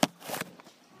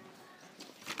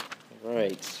All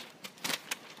right.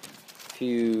 If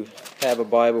you have a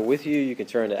Bible with you, you can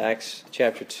turn to Acts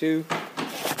chapter 2.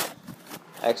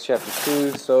 Acts chapter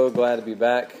 2. So glad to be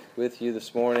back with you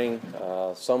this morning.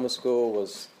 Summer school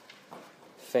was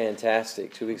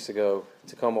fantastic 2 weeks ago,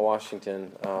 Tacoma,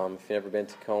 Washington. If you've never been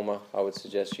to Tacoma, I would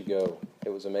suggest you go. It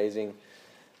was amazing.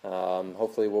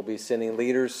 Hopefully we'll be sending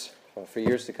leaders for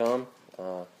years to come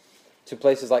to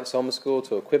places like summer school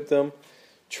to equip them,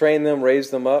 train them,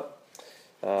 raise them up.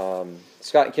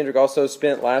 Scott and Kendrick also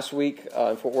spent last week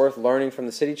in Fort Worth learning from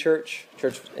the City Church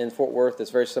in Fort Worth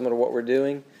that's very similar to what we're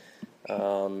doing.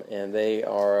 And they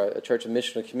are a church of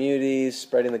missional communities,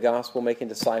 spreading the gospel, making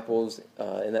disciples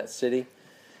in that city.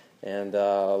 And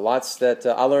lots that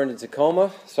I learned in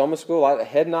Tacoma, summer school, a lot of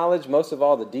head knowledge. Most of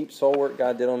all, the deep soul work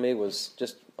God did on me was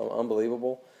just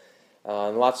unbelievable.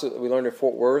 And lots we learned in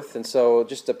Fort Worth. And so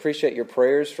just appreciate your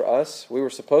prayers for us. We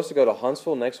were supposed to go to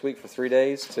Huntsville next week for 3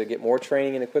 days to get more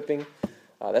training and equipping.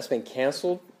 That's been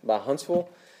canceled by Huntsville.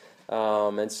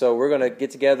 And so we're going to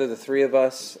get together, the three of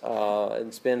us,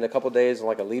 and spend a couple days on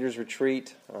like a leaders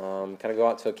retreat, kind of go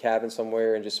out to a cabin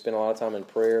somewhere and just spend a lot of time in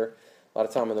prayer, a lot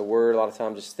of time in the Word, a lot of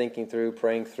time just thinking through,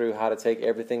 praying through how to take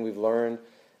everything we've learned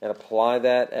and apply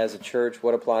that as a church.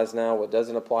 What applies now? What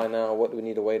doesn't apply now? What do we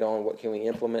need to wait on? What can we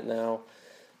implement now?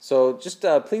 So just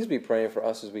please be praying for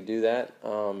us as we do that.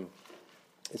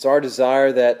 It's our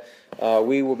desire that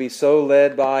we will be so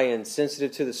led by and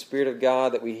sensitive to the Spirit of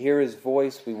God that we hear His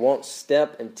voice. We won't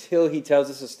step until He tells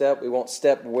us to step. We won't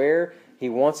step where He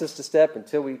wants us to step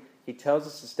until He tells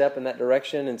us to step in that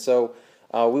direction. And so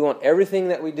we want everything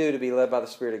that we do to be led by the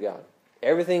Spirit of God.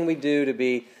 Everything we do to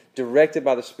be directed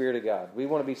by the Spirit of God. We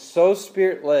want to be so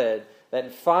Spirit-led that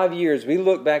in 5 years we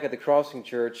look back at the Crossing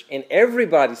Church and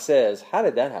everybody says, how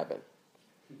did that happen?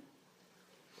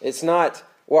 It's not,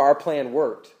 well, our plan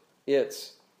worked.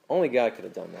 It's, only God could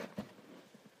have done that.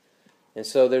 And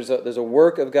so there's a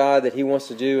work of God that He wants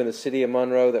to do in the city of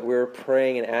Monroe that we're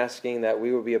praying and asking that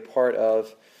we will be a part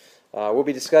of. We'll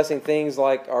be discussing things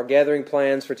like our gathering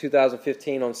plans for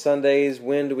 2015 on Sundays.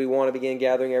 When do we want to begin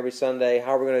gathering every Sunday?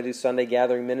 How are we going to do Sunday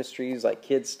gathering ministries like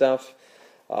kids stuff?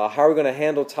 How are we going to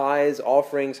handle tithes,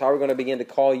 offerings? How are we going to begin to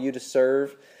call you to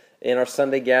serve in our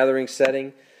Sunday gathering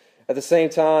setting? At the same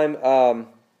time,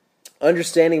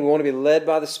 understanding we want to be led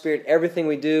by the Spirit, everything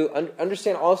we do.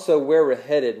 Understand also where we're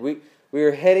headed. We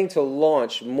are heading to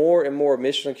launch more and more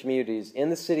missional communities in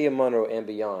the city of Monroe and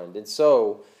beyond. And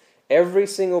so every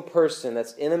single person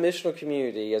that's in a missional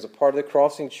community as a part of the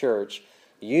Crossing Church,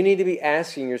 you need to be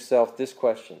asking yourself this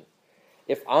question.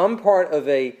 If I'm part of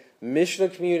a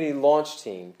missional community launch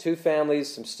team, 2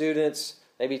 families, some students,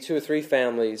 maybe 2 or 3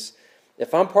 families,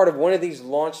 if I'm part of one of these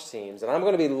launch teams and I'm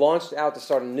going to be launched out to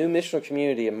start a new missional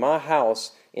community in my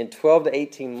house in 12 to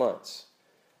 18 months,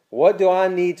 what do I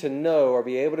need to know or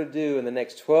be able to do in the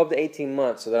next 12 to 18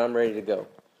 months so that I'm ready to go?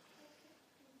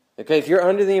 Okay, if you're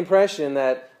under the impression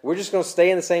that we're just going to stay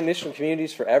in the same missional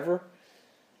communities forever,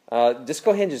 just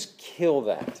go ahead and just kill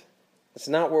that. That's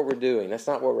not what we're doing. That's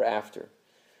not what we're after.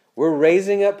 We're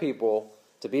raising up people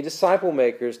to be disciple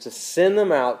makers, to send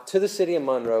them out to the city of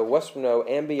Monroe, West Monroe,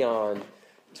 and beyond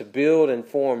to build and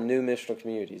form new missional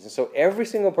communities. And so every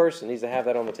single person needs to have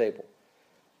that on the table.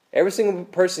 Every single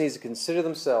person needs to consider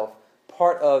themselves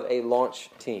part of a launch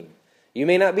team. You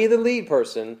may not be the lead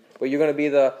person, but you're going to be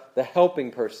the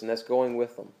helping person that's going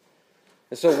with them.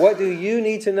 And so what do you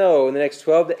need to know in the next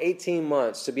 12 to 18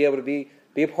 months to be able to be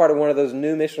a part of one of those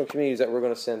new missional communities that we're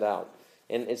going to send out?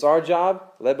 And it's our job,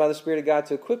 led by the Spirit of God,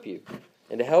 to equip you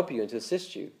and to help you and to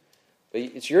assist you. But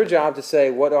it's your job to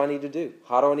say, what do I need to do?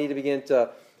 How do I need to begin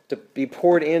to be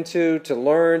poured into, to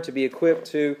learn, to be equipped,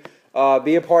 to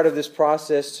be a part of this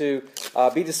process, to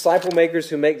be disciple makers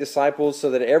who make disciples so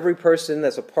that every person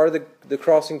that's a part of the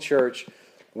Crossing Church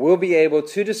will be able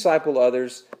to disciple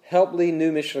others, help lead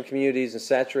new missional communities, and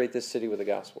saturate this city with the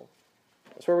gospel.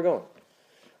 That's where we're going.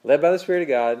 Led by the Spirit of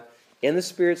God, in the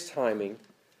Spirit's timing,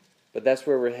 but that's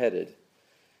where we're headed.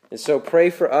 And so pray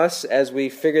for us as we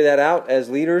figure that out as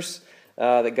leaders,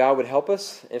 that God would help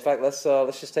us. In fact, let's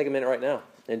just take a minute right now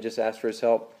and just ask for His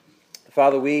help.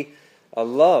 Father,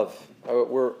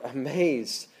 we're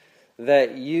amazed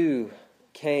that You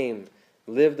came,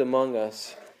 lived among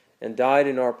us, and died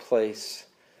in our place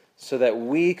so that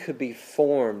we could be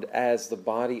formed as the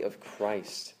body of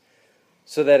Christ.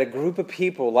 So that a group of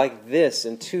people like this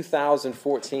in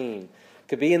 2014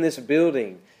 could be in this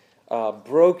building,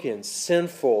 broken,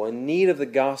 sinful, in need of the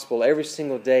gospel every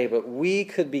single day, but we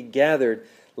could be gathered,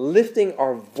 lifting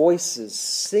our voices,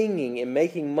 singing and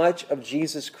making much of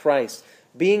Jesus Christ,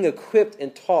 being equipped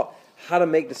and taught how to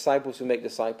make disciples who make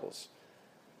disciples.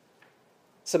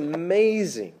 It's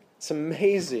amazing. It's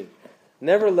amazing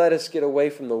Never let us get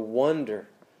away from the wonder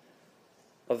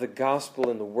of the gospel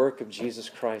and the work of Jesus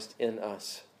Christ in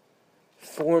us,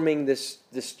 forming this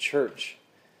church.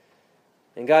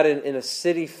 And God, in a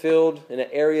city filled, in an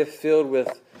area filled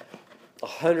with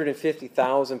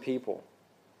 150,000 people,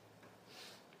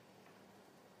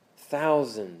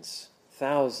 thousands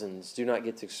do not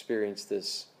get to experience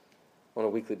this on a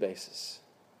weekly basis.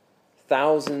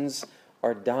 Thousands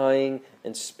are dying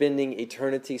and spending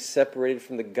eternity separated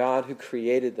from the God who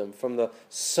created them, from the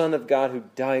Son of God who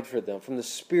died for them, from the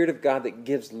Spirit of God that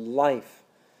gives life.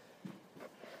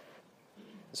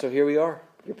 So here we are,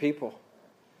 your people,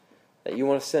 that you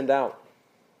want to send out.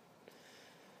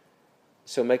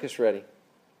 So make us ready.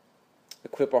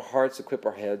 Equip our hearts, equip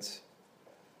our heads.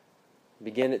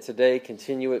 Begin it today,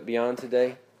 continue it beyond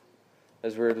today.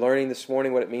 As we're learning this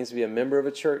morning what it means to be a member of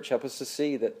a church, help us to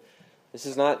see that this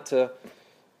is not to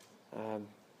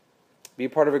be a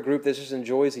part of a group that just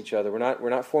enjoys each other. We're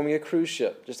not forming a cruise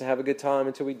ship just to have a good time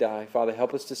until we die. Father,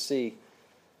 help us to see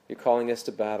you're calling us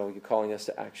to battle. You're calling us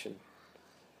to action.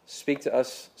 Speak to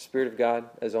us, Spirit of God,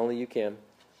 as only you can.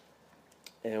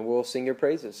 And we'll sing your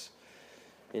praises.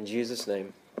 In Jesus'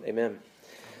 name, amen.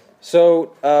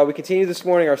 So we continue this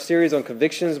morning our series on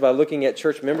convictions by looking at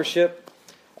church membership.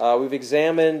 We've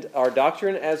examined our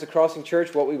doctrine as a Crossing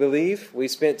Church, what we believe. We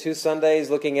spent 2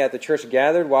 Sundays looking at the church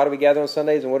gathered. Why do we gather on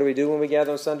Sundays, and what do we do when we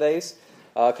gather on Sundays?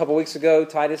 A couple weeks ago,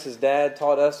 Titus's dad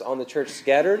taught us on the church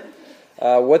scattered,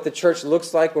 what the church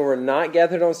looks like when we're not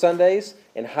gathered on Sundays,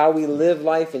 and how we live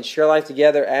life and share life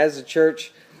together as a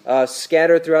church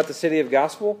scattered throughout the city of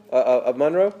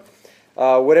Monroe.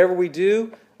 Whatever we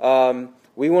do,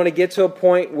 we want to get to a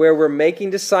point where we're making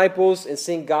disciples and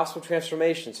seeing gospel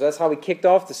transformation. So that's how we kicked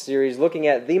off the series, looking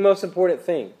at the most important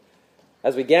thing.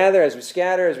 As we gather, as we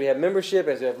scatter, as we have membership,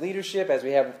 as we have leadership, as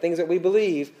we have things that we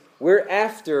believe, we're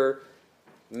after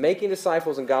making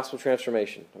disciples and gospel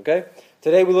transformation. Okay?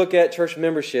 Today we look at church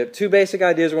membership. 2 basic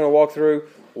ideas we're going to walk through.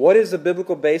 What is the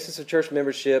biblical basis of church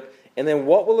membership? And then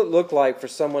what will it look like for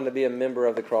someone to be a member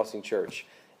of the Crossing Church?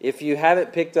 If you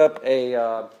haven't picked up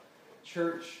a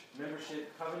church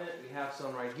membership covenant, we have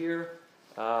some right here.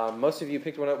 Most of you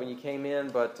picked one up when you came in,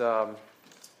 but does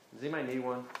anybody need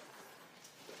one?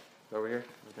 Over here?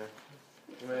 Okay.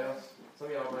 Anybody else? Some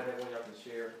of y'all might have one y'all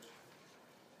can share.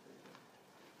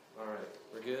 All right.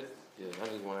 We're good? Good.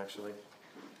 I need one, actually.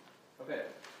 Okay.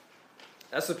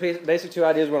 That's the basic 2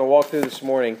 ideas we're going to walk through this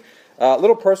morning. A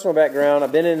little personal background.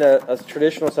 I've been in a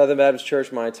traditional Southern Baptist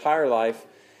church my entire life.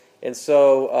 And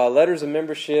so letters of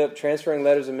membership, transferring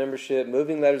letters of membership,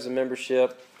 moving letters of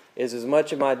membership is as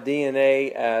much of my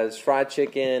DNA as fried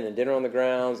chicken and dinner on the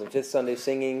grounds and Fifth Sunday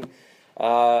singing.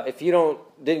 If you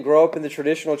didn't grow up in the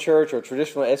traditional church or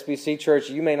traditional SBC church,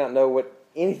 you may not know what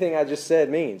anything I just said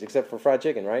means, except for fried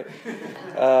chicken, right?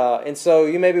 And so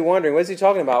you may be wondering, what is he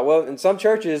talking about? Well, in some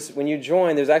churches, when you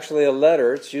join, there's actually a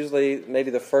letter. It's usually maybe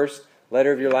the first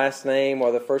letter of your last name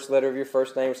or the first letter of your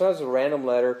first name. Sometimes it's a random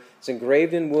letter. It's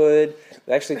engraved in wood.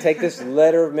 They actually take this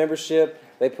letter of membership.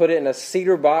 They put it in a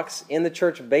cedar box in the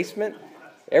church basement.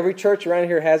 Every church around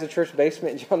here has a church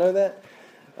basement. Did y'all know that?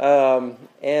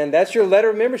 And that's your letter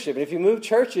of membership. And if you move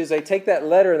churches, they take that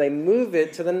letter and they move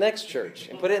it to the next church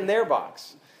and put it in their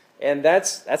box. And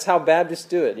that's how Baptists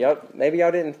do it. Maybe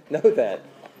y'all didn't know that.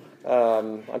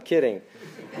 I'm kidding.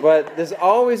 But there's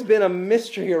always been a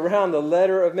mystery around the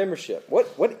letter of membership.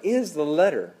 What is the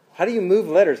letter? How do you move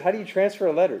letters? How do you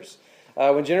transfer letters?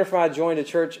 When Jennifer and I joined a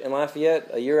church in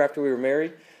Lafayette a year after we were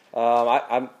married,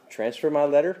 I transferred my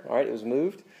letter. All right, it was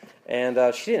moved.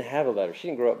 And she didn't have a letter. She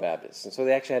didn't grow up Baptist. And so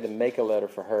they actually had to make a letter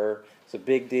for her. It's a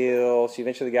big deal. She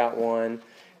eventually got one.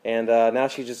 And now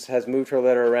she just has moved her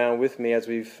letter around with me as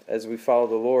we follow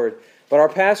the Lord. But our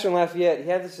pastor in Lafayette, he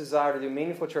had this desire to do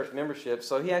meaningful church membership,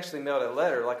 so he actually mailed a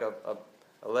letter, like a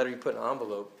letter you put in an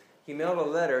envelope. He mailed a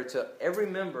letter to every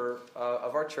member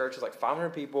of our church. It's like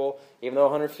 500 people, even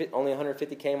though only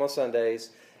 150 came on Sundays.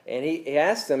 And he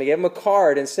asked them, he gave them a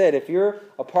card and said, if you're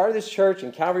a part of this church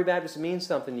and Calvary Baptist means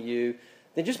something to you,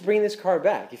 then just bring this card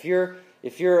back. If you're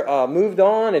moved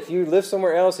on, if you live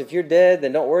somewhere else, if you're dead,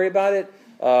 then don't worry about it.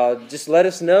 Just let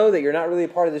us know that you're not really a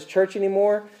part of this church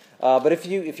anymore. But if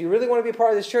you really want to be a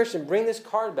part of this church, then bring this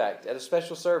card back at a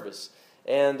special service.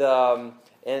 And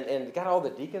got all the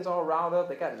deacons all riled up.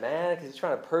 They got mad because he's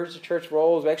trying to purge the church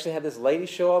rolls. We actually had this lady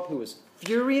show up who was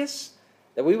furious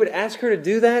that we would ask her to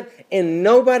do that, and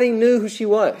nobody knew who she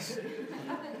was.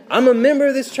 I'm a member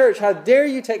of this church. How dare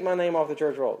you take my name off the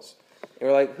church rolls? And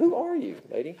we're like, who are you,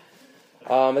 lady?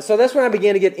 And so that's when I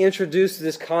began to get introduced to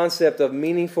this concept of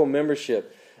meaningful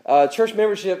membership. Church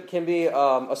membership can be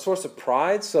a source of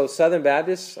pride. So Southern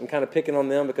Baptists, I'm kind of picking on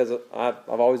them because I've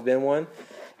always been one.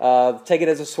 Take it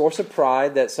as a source of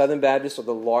pride that Southern Baptists are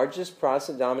the largest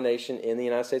Protestant denomination in the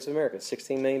United States of America.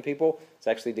 16 million people. It's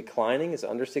actually declining. It's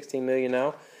under 16 million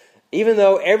now. Even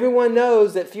though everyone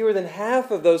knows that fewer than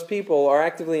half of those people are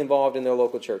actively involved in their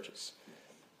local churches.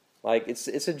 Like, it's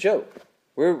a joke.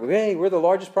 We're the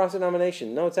largest Protestant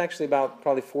denomination. No, it's actually about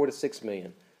probably 4 to 6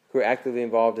 million who are actively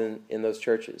involved in those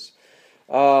churches.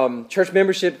 Church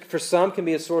membership for some can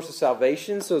be a source of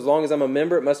salvation. So as long as I'm a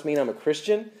member, it must mean I'm a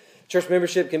Christian. Church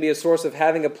membership can be a source of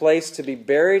having a place to be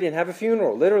buried and have a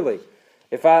funeral, literally.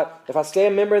 If I stay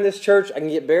a member in this church, I can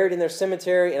get buried in their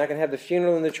cemetery and I can have the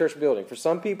funeral in the church building. For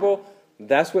some people,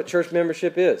 that's what church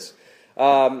membership is.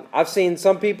 I've seen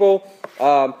some people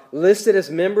listed as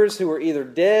members who were either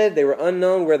dead, they were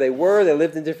unknown where they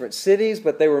lived in different cities,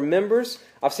 but they were members.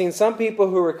 I've seen some people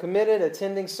who were committed,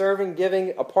 attending, serving,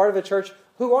 giving, a part of a church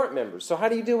who aren't members. So how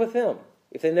do you deal with them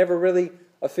if they never really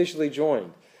officially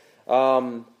joined?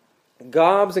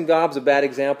 Gobs and gobs of bad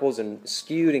examples and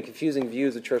skewed and confusing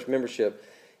views of church membership.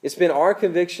 It's been our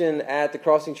conviction at the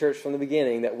Crossing Church from the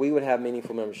beginning that we would have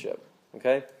meaningful membership.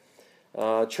 Okay,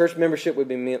 church membership would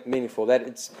be meaningful.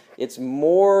 That it's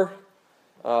more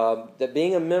that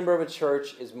being a member of a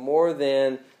church is more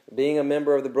than being a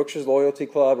member of the Brookshire's Loyalty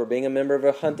Club or being a member of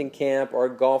a hunting camp or a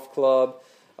golf club.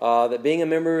 That being a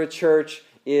member of a church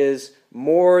is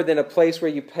more than a place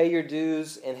where you pay your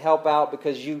dues and help out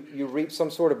because you reap some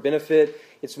sort of benefit.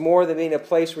 It's more than being a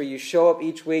place where you show up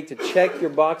each week to check your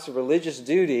box of religious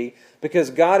duty because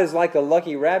God is like a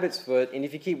lucky rabbit's foot, and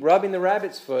if you keep rubbing the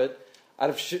rabbit's foot out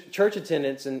of church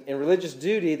attendance and religious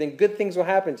duty, then good things will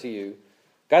happen to you.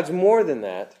 God's more than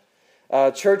that.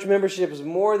 Church membership is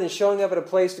more than showing up at a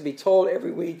place to be told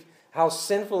every week how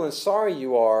sinful and sorry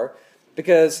you are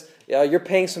because you're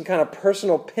paying some kind of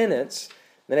personal penance.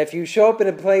 And if you show up in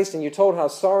a place and you're told how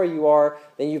sorry you are,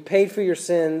 then you've paid for your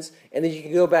sins, and then you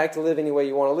can go back to live any way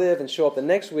you want to live and show up the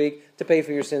next week to pay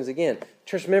for your sins again.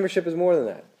 Church membership is more than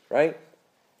that, right?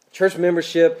 Church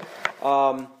membership,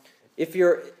 I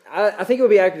think it would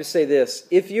be accurate to say this.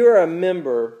 If you're a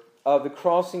member of the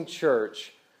Crossing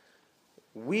Church,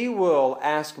 we will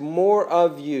ask more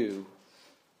of you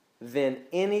than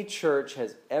any church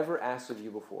has ever asked of you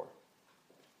before.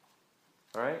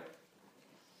 All right?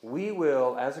 We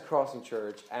will, as a Crossing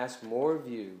Church, ask more of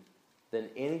you than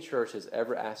any church has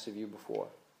ever asked of you before.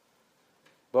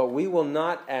 But we will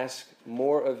not ask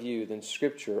more of you than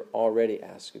Scripture already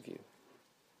asks of you.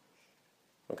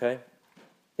 Okay?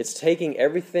 It's taking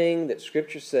everything that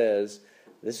Scripture says,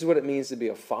 this is what it means to be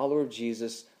a follower of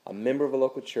Jesus, a member of a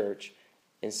local church,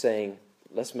 and saying,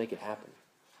 let's make it happen.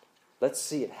 Let's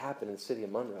see it happen in the city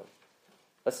of Monroe.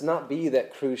 Let's not be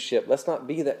that cruise ship. Let's not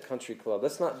be that country club.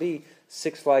 Let's not be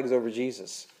Six Flags Over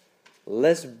Jesus.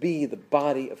 Let's be the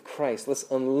body of Christ. Let's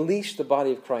unleash the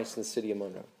body of Christ in the city of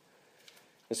Monroe.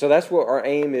 And so that's what our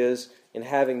aim is in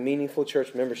having meaningful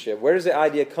church membership. Where does the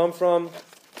idea come from?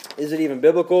 Is it even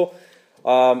biblical?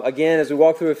 Again, as we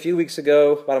walked through a few weeks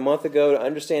ago, about a month ago, to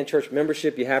understand church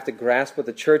membership, you have to grasp what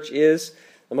the church is.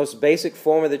 The most basic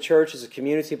form of the church is a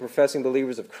community of professing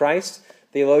believers of Christ.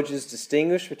 Theologians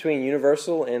distinguish between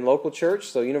universal and local church.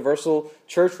 So universal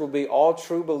church will be all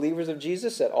true believers of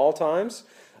Jesus at all times.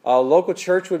 Local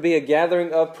church would be a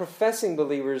gathering of professing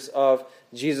believers of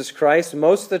Jesus Christ.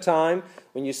 Most of the time,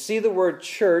 when you see the word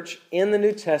church in the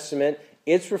New Testament,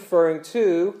 it's referring to,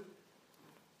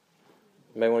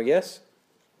 you may want to guess?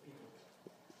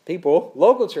 People.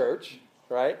 Local church,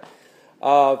 right?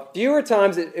 Fewer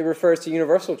times it refers to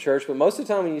universal church, but most of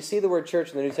the time when you see the word church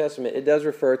in the New Testament, it does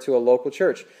refer to a local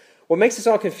church. What makes this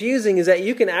all confusing is that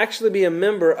you can actually be a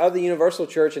member of the universal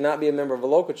church and not be a member of a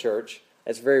local church.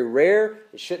 That's very rare.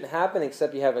 It shouldn't happen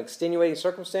except you have extenuating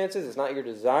circumstances. It's not your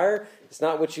desire. It's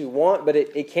not what you want, but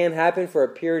it can happen for a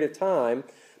period of time.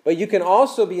 But you can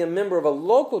also be a member of a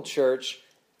local church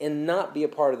and not be a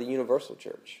part of the universal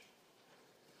church.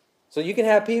 So you can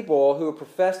have people who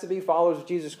profess to be followers of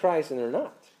Jesus Christ and they're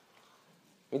not.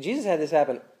 I mean, Jesus had this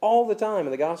happen all the time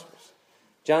in the Gospels.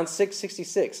 John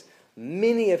 6:66.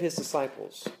 Many of his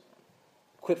disciples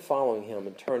quit following him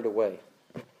and turned away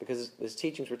because his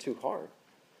teachings were too hard.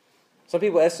 Some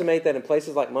people estimate that in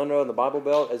places like Monroe and the Bible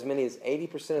Belt, as many as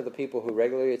 80% of the people who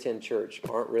regularly attend church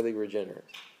aren't really regenerate,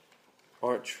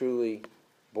 aren't truly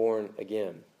born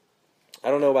again.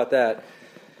 I don't know about that.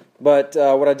 But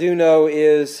what I do know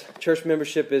is church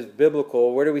membership is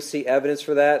biblical. Where do we see evidence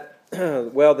for that?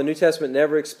 Well, the New Testament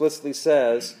never explicitly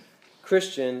says,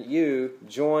 Christian, you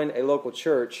join a local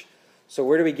church. So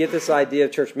where do we get this idea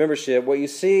of church membership? What you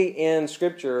see in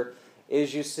Scripture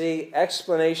is you see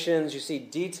explanations, you see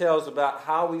details about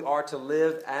how we are to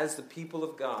live as the people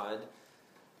of God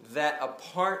that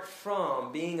apart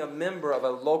from being a member of a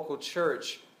local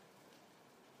church,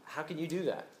 how can you do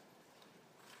that?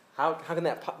 How can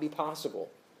that be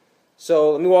possible?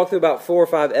 So let me walk through about 4 or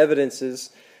 5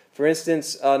 evidences. For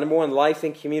instance, number 1, life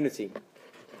in community.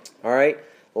 All right?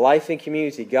 Life in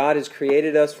community. God has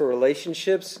created us for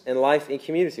relationships and life in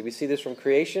community. We see this from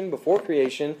creation. Before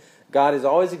creation, God has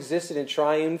always existed in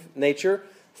triune nature.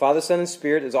 Father, Son, and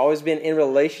Spirit has always been in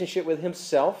relationship with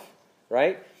Himself,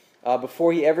 right?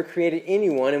 Before He ever created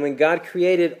anyone. And when God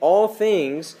created all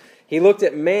things, He looked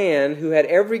at man who had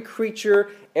every creature,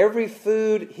 every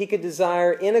food he could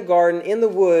desire in a garden, in the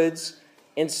woods,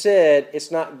 and said,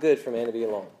 it's not good for man to be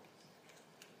alone.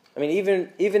 I mean,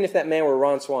 even if that man were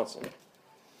Ron Swanson,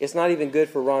 it's not even good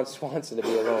for Ron Swanson to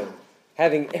be alone.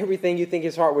 Having everything you think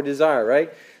his heart would desire,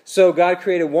 right? So God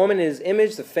created woman in His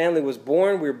image. The family was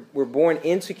born. We're born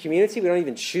into community. We don't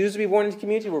even choose to be born into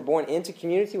community. We're born into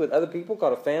community with other people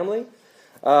called a family.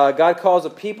 God calls a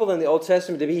people in the Old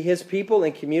Testament to be His people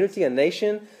in community, a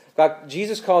nation.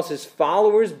 Jesus calls His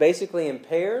followers basically in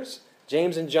pairs.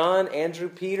 James and John, Andrew,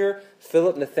 Peter,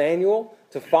 Philip, Nathaniel,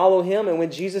 to follow Him. And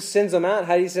when Jesus sends them out,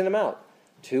 how did He send them out?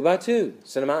 2 by 2.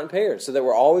 Send them out in pairs so that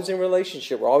we're always in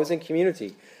relationship. We're always in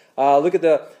community. Look at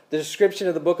the description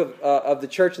of the book of the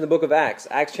church in the book of Acts.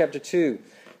 Acts chapter 2,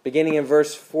 beginning in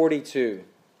verse 42.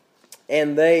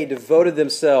 And they devoted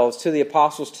themselves to the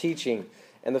apostles' teaching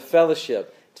and the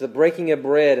fellowship, to the breaking of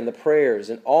bread and the prayers,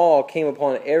 and awe came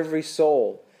upon every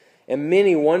soul. And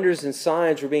many wonders and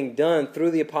signs were being done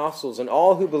through the apostles, and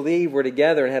all who believed were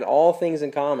together and had all things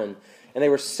in common. And they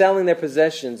were selling their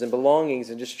possessions and belongings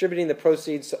and distributing the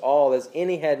proceeds to all as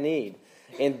any had need.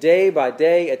 And day by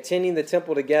day, attending the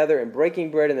temple together and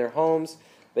breaking bread in their homes,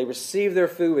 they received their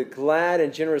food with glad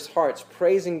and generous hearts,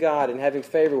 praising God and having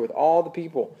favor with all the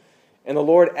people. And the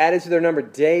Lord added to their number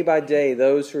day by day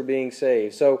those who were being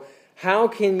saved. So how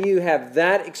can you have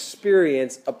that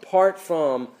experience apart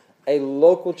from a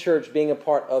local church being a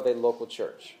part of a local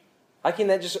church? How can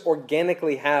that just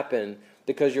organically happen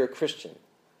because you're a Christian?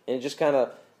 And it just kind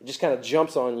of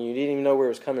jumps on you. You didn't even know where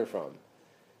it was coming from.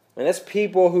 And that's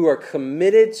people who are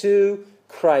committed to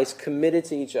Christ, committed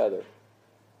to each other,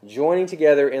 joining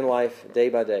together in life day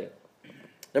by day.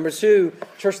 Number 2,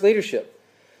 church leadership.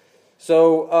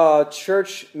 So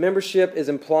church membership is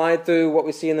implied through what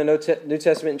we see in the New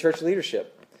Testament in church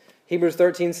leadership. Hebrews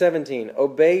 13:17,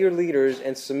 obey your leaders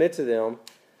and submit to them,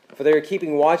 for they are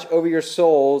keeping watch over your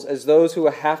souls as those who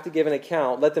will have to give an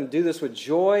account. Let them do this with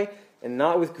joy and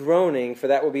not with groaning, for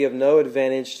that will be of no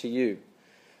advantage to you.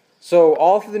 So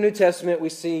all through the New Testament, we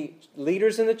see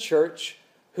leaders in the church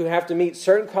who have to meet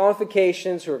certain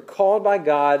qualifications, who are called by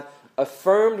God,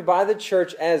 affirmed by the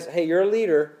church as, hey, you're a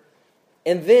leader.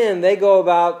 And then they go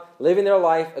about living their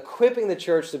life, equipping the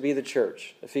church to be the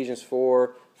church. Ephesians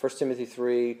 4, 1 Timothy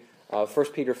 3, 1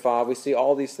 Peter 5. We see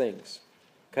all these things.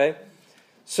 Okay?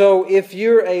 So if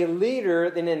you're a leader,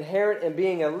 then inherent in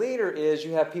being a leader is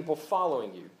you have people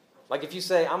following you. Like if you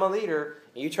say, I'm a leader,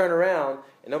 and you turn around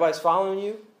and nobody's following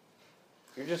you,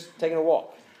 you're just taking a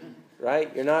walk.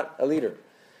 Right? You're not a leader.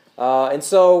 And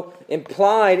so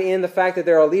implied in the fact that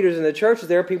there are leaders in the church is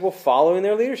there are people following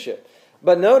their leadership.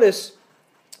 But notice,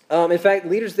 in fact,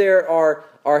 leaders there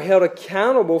are held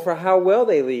accountable for how well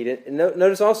they lead. And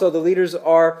notice also the leaders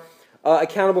are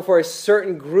accountable for a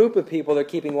certain group of people they're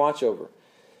keeping watch over.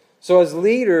 So as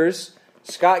leaders,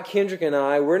 Scott Kendrick and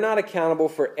I, we're not accountable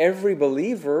for every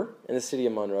believer in the city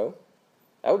of Monroe.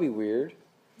 That would be weird.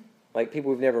 Like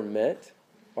people we've never met.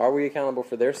 Why are we accountable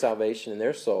for their salvation and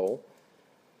their soul?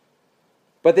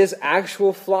 But this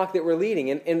actual flock that we're leading.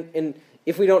 And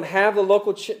if we don't have the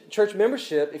local church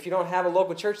membership, if you don't have a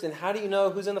local church, then how do you know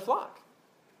who's in the flock?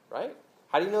 Right?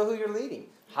 How do you know who you're leading?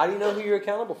 How do you know who you're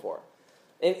accountable for?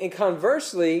 And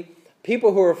conversely,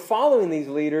 people who are following these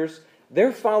leaders,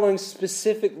 they're following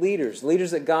specific leaders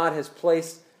that God has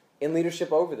placed in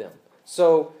leadership over them.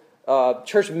 So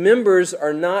church members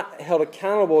are not held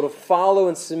accountable to follow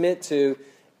and submit to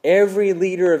every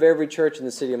leader of every church in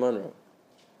the city of Monroe.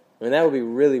 I mean, that would be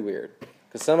really weird.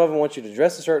 Because some of them want you to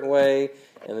dress a certain way,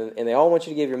 and they all want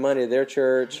you to give your money to their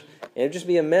church. And it would just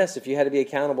be a mess if you had to be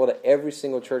accountable to every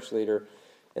single church leader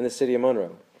in the city of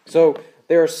Monroe. So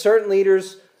there are certain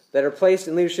leaders that are placed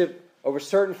in leadership over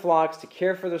certain flocks to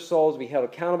care for their souls, be held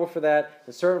accountable for that.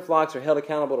 And certain flocks are held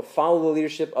accountable to follow the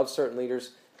leadership of certain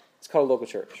leaders. It's called a local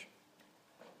church.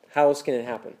 How else can it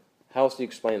happen? How else do you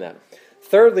explain that?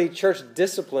 Thirdly, church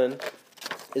discipline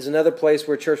is another place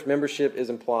where church membership is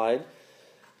implied.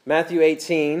 Matthew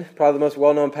 18, probably the most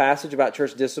well-known passage about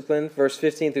church discipline, verse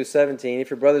 15 through 17.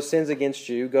 If your brother sins against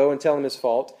you, go and tell him his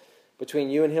fault between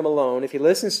you and him alone. If he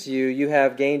listens to you, you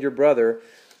have gained your brother.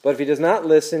 But if he does not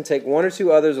listen, take one or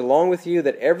two others along with you,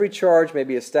 that every charge may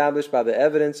be established by the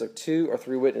evidence of 2 or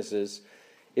 3 witnesses.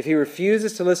 If he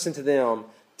refuses to listen to them,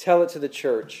 tell it to the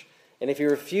church. And if he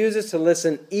refuses to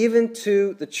listen even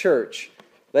to the church,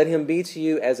 let him be to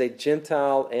you as a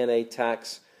Gentile and a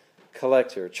tax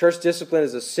collector. Church discipline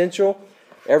is essential.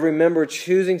 Every member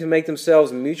choosing to make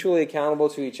themselves mutually accountable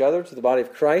to each other, to the body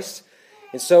of Christ.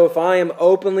 And so if I am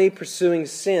openly pursuing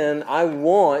sin,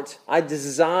 I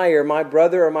desire my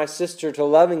brother or my sister to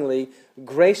lovingly,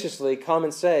 graciously come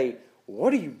and say,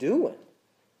 what are you doing?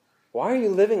 Why are you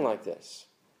living like this?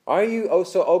 Why are you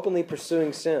so openly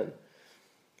pursuing sin?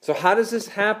 So how does this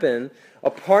happen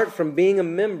apart from being a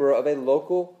member of a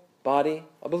local body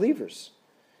of believers?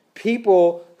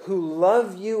 People who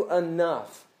love you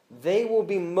enough, they will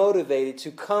be motivated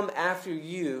to come after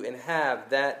you and have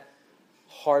that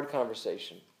hard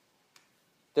conversation.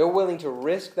 They're willing to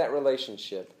risk that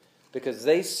relationship because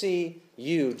they see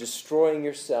you destroying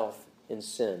yourself in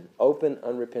sin, open,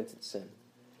 unrepentant sin.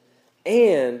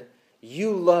 And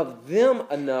you love them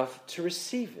enough to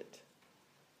receive it.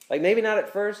 Like maybe not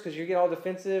at first because you get all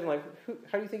defensive, like,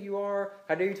 how do you think you are?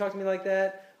 How dare you talk to me like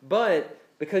that? But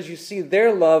because you see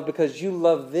their love, because you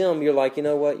love them, you're like, you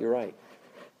know what? You're right.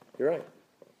 You're right.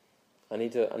 I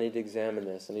need to examine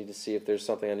this. I need to see if there's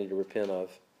something I need to repent of.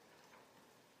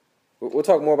 We'll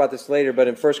talk more about this later, but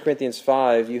in 1 Corinthians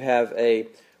 5, you have a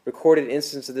recorded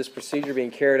instance of this procedure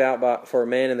being carried out for a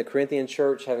man in the Corinthian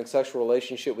church having sexual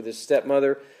relationship with his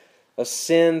stepmother. A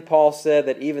sin, Paul said,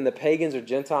 that even the pagans or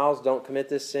Gentiles don't commit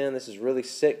this sin. This is really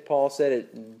sick, Paul said.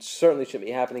 It certainly shouldn't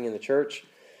be happening in the church.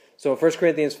 So in 1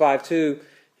 Corinthians 5:2,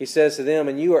 he says to them,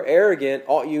 and you are arrogant,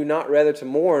 ought you not rather to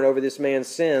mourn over this man's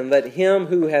sin? Let him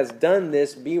who has done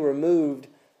this be removed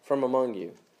from among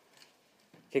you.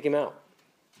 Kick him out.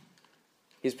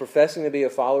 He's professing to be a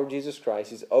follower of Jesus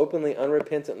Christ. He's openly,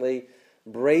 unrepentantly,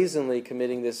 brazenly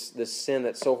committing this sin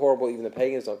that's so horrible even the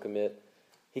pagans don't commit.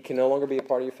 He can no longer be a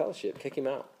part of your fellowship. Kick him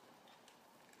out.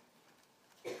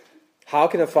 How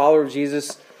can a follower of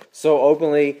Jesus so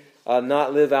openly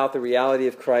not live out the reality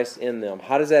of Christ in them?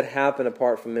 How does that happen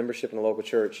apart from membership in a local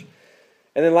church?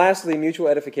 And then lastly, mutual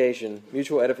edification.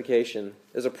 Mutual edification.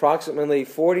 There's approximately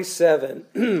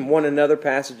 47 one another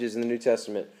passages in the New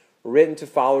Testament written to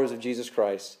followers of Jesus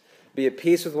Christ. Be at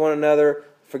peace with one another,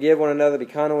 forgive one another, be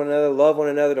kind to one another, love one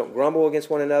another, don't grumble against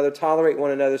one another, tolerate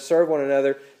one another, serve one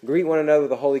another, greet one another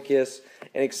with a holy kiss.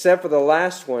 And except for the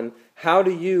last one, how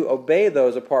do you obey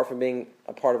those apart from being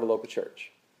a part of a local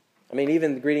church? I mean,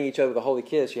 even greeting each other with a holy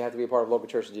kiss, you have to be a part of a local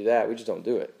church to do that. We just don't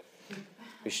do it.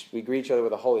 We greet each other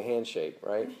with a holy handshake,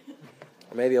 right?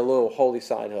 Or maybe a little holy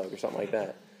side hug or something like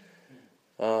that.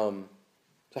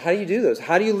 So how do you do those?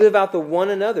 How do you live out the one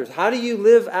another's? How do you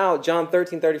live out John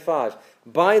 13:35?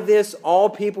 By this, all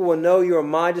people will know you are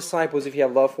my disciples if you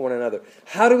have love for one another.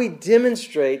 How do we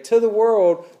demonstrate to the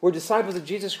world we're disciples of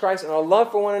Jesus Christ and our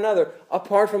love for one another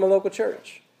apart from a local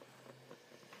church?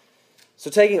 So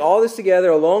taking all this together,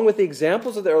 along with the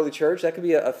examples of the early church, that could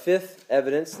be a fifth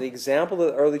evidence, the example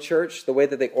of the early church, the way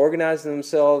that they organized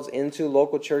themselves into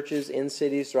local churches in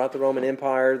cities throughout the Roman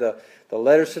Empire, the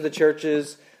letters to the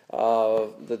churches,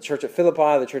 the church at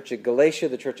Philippi, the church at Galatia,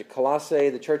 the church at Colossae,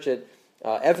 the church at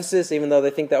Ephesus, even though they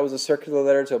think that was a circular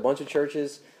letter to a bunch of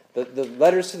churches. The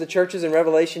letters to the churches in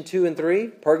Revelation 2 and 3,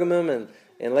 Pergamum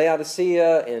and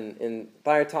Laodicea and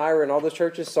Thyatira and all those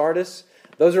churches, Sardis,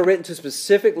 those are written to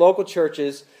specific local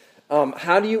churches.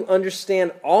 How do you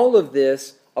understand all of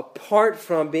this apart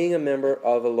from being a member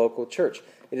of a local church?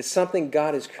 It is something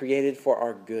God has created for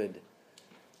our good,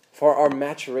 for our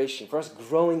maturation, for us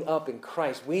growing up in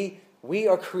Christ. We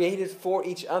are created for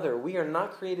each other. We are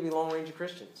not created to be long-range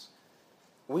Christians.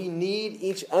 We need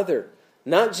each other,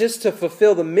 not just to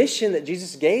fulfill the mission that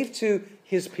Jesus gave to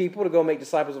his people to go make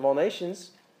disciples of all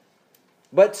nations,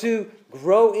 but to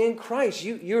grow in Christ.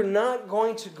 You're not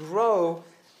going to grow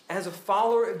as a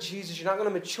follower of Jesus. You're not going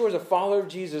to mature as a follower of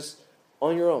Jesus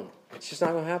on your own. It's just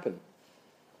not going to happen.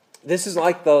 This is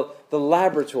like the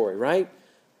laboratory, right?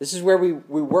 This is where we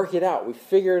work it out. We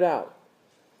figure it out.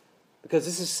 Because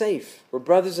this is safe. We're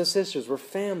brothers and sisters. We're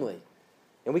family.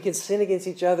 And we can sin against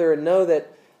each other and know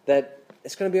that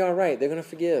it's going to be all right. They're going to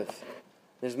forgive.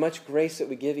 There's much grace that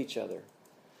we give each other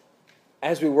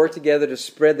as we work together to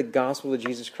spread the gospel of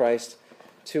Jesus Christ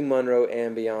to Monroe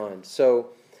and beyond. So,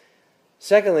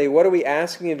 secondly, what are we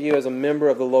asking of you as a member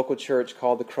of the local church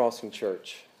called the Crossing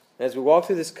Church? As we walk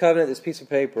through this covenant, this piece of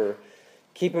paper,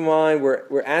 keep in mind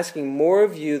we're asking more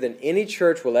of you than any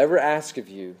church will ever ask of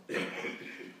you,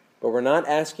 but we're not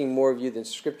asking more of you than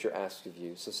Scripture asks of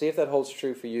you. So see if that holds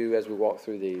true for you as we walk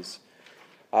through these.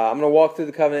 I'm going to walk through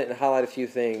the covenant and highlight a few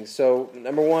things. So,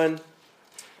 number one,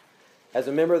 as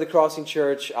a member of the Crossing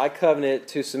Church, I covenant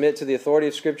to submit to the authority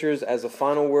of Scriptures as a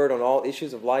final word on all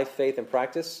issues of life, faith, and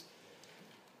practice.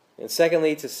 And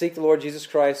secondly, to seek the Lord Jesus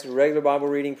Christ through regular Bible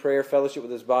reading, prayer, fellowship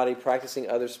with His body, practicing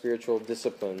other spiritual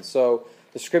disciplines. So,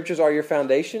 the Scriptures are your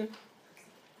foundation.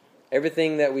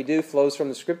 Everything that we do flows from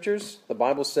the Scriptures. The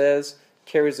Bible says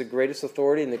carries the greatest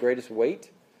authority and the greatest weight.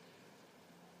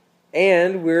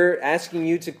 And we're asking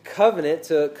you to covenant,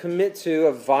 to commit to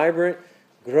a vibrant,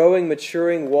 growing,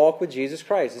 maturing walk with Jesus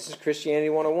Christ. This is Christianity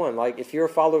 101. Like, if you're a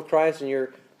follower of Christ and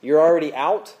you're already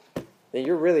out, then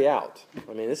you're really out.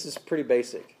 I mean, this is pretty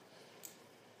basic.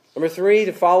 Number 3,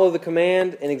 to follow the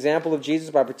command and example of Jesus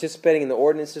by participating in the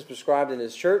ordinances prescribed in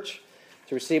His church,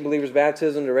 to receive believers'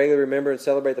 baptism, to regularly remember and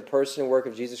celebrate the person and work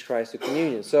of Jesus Christ through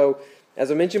communion. So, as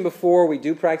I mentioned before, we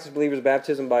do practice believers'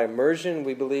 baptism by immersion.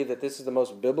 We believe that this is the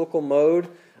most biblical mode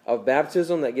of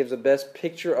baptism that gives the best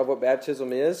picture of what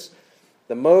baptism is.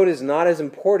 The mode is not as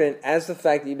important as the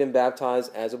fact that you've been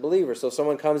baptized as a believer. So if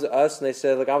someone comes to us and they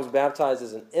say, look, I was baptized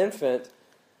as an infant,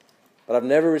 but I've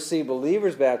never received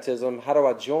believer's baptism, how do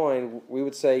I join? We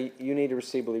would say, you need to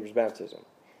receive believer's baptism.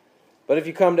 But if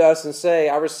you come to us and say,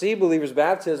 I received believer's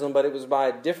baptism, but it was by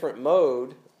a different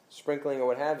mode, sprinkling or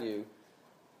what have you,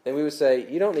 then we would say,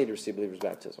 you don't need to receive believer's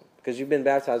baptism. Because you've been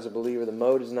baptized as a believer, the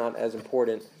mode is not as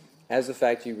important as the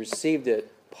fact you received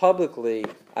it publicly,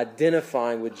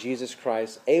 identifying with Jesus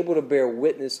Christ, able to bear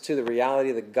witness to the reality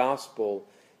of the gospel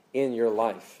in your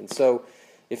life. And so,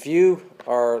 if you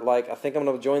are like, I think I'm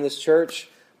going to join this church,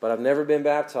 but I've never been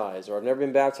baptized, or I've never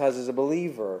been baptized as a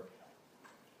believer,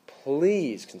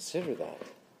 please consider that.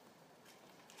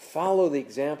 Follow the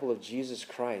example of Jesus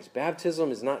Christ.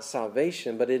 Baptism is not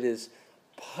salvation, but it is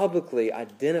publicly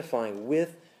identifying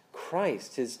with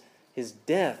Christ, His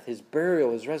death, His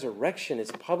burial, His resurrection.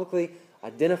 It's publicly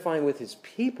identifying with His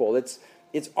people. It's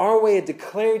our way of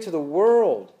declaring to the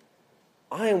world,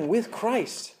 I am with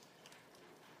Christ.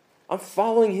 I'm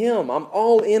following Him. I'm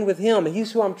all in with Him.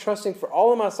 He's who I'm trusting for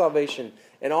all of my salvation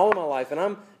and all of my life. And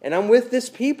I'm with this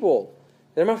people.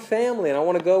 They're my family, and I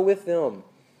want to go with them.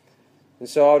 And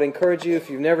so I would encourage you, if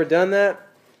you've never done that,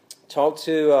 talk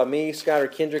to me, Scott, or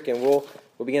Kendrick, and we'll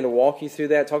begin to walk you through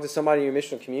that. Talk to somebody in your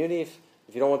missional community.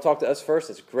 If you don't want to talk to us first,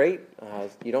 that's great.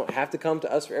 You don't have to come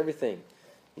to us for everything.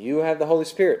 You have the Holy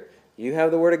Spirit. You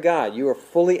have the Word of God. You are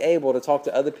fully able to talk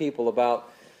to other people about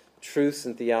truths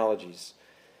and theologies.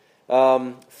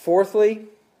 Fourthly,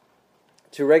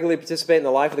 to regularly participate in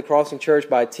the life of the Crossing Church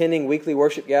by attending weekly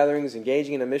worship gatherings,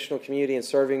 engaging in a missional community, and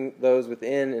serving those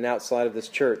within and outside of this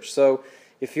church. So,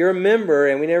 if you're a member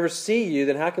and we never see you,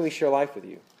 then how can we share life with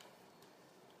you?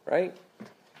 Right?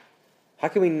 How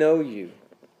can we know you?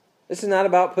 This is not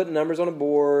about putting numbers on a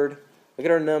board. Look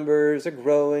at our numbers. They're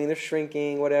growing. They're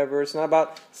shrinking, whatever. It's not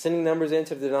about sending numbers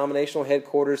into the denominational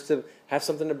headquarters to have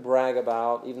something to brag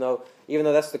about, even though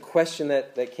that's the question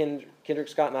that Kendrick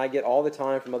Scott and I get all the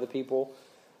time from other people.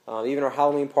 Even our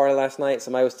Halloween party last night,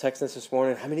 somebody was texting us this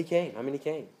morning, how many came? How many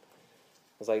came?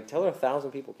 I was like, tell her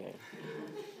 1,000 people came.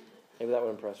 Maybe that would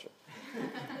impress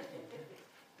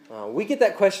her. We get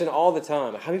that question all the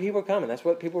time. How many people are coming? That's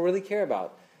what people really care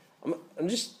about. I'm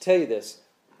just tell you this.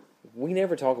 We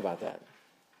never talk about that.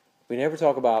 We never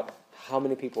talk about how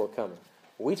many people are coming.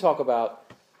 We talk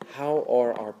about how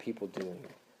are our people doing.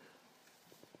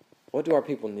 What do our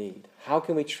people need? How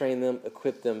can we train them,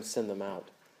 equip them, send them out?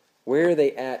 Where are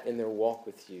they at in their walk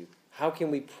with you? How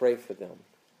can we pray for them?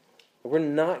 We're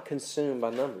not consumed by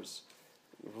numbers.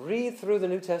 Read through the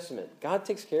New Testament. God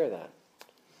takes care of that.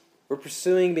 We're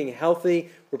pursuing being healthy.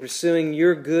 We're pursuing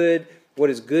your good, what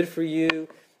is good for you.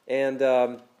 And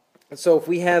so if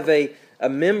we have a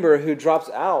member who drops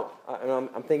out, and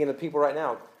I'm thinking of people right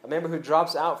now, a member who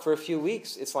drops out for a few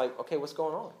weeks, it's like, okay, what's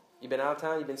going on? You've been out of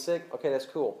town, you've been sick? Okay, that's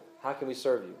cool. How can we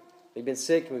serve you? You've been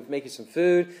sick, can we make you some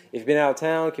food? If you've been out of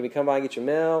town, can we come by and get your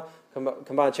mail?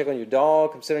 Come by and check on your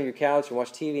dog, come sit on your couch and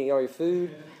watch TV and eat all your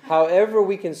food. However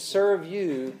we can serve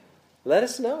you, let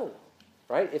us know,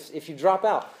 right? If you drop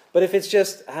out. But if it's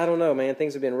just, I don't know, man,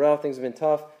 things have been rough, things have been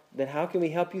tough, then how can we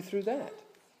help you through that?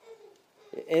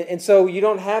 And so you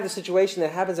don't have the situation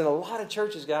that happens in a lot of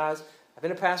churches, guys. I've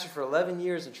been a pastor for 11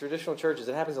 years in traditional churches.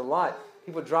 It happens a lot.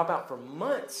 People drop out for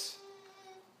months.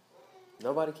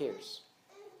 Nobody cares.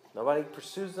 Nobody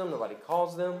pursues them. Nobody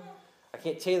calls them. I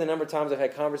can't tell you the number of times I've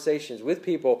had conversations with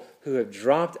people who have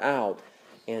dropped out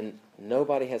and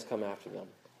nobody has come after them.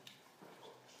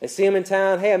 They see them in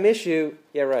town. Hey, I miss you.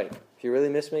 Yeah, right. if you really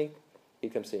miss me, you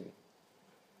come see me.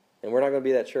 And we're not going to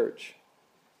be that church.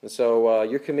 And so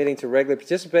you're committing to regularly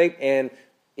participate, and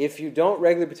if you don't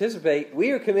regularly participate, we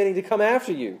are committing to come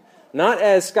after you. Not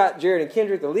as Scott, Jared, and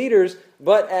Kendrick, the leaders,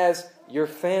 but as your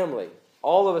family.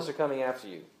 All of us are coming after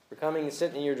you. We're coming and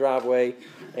sitting in your driveway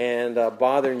and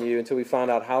bothering you until we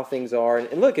find out how things are.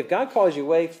 And look, if God calls you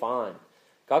away, fine.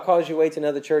 God calls you away to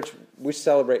another church, we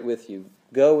celebrate with you.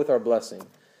 Go with our blessing.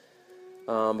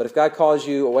 But if God calls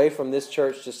you away from this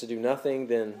church just to do nothing,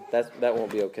 then that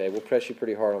won't be okay. We'll press you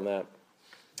pretty hard on that.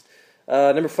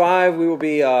 Number 5, we will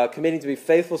be committing to be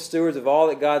faithful stewards of all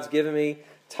that God's given me.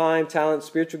 Time, talent,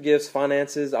 spiritual gifts,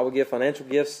 finances. I will give financial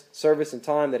gifts, service, and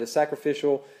time that is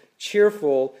sacrificial,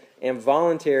 cheerful, and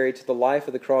voluntary to the life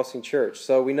of the Crossing Church.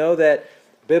 So we know that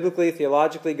biblically,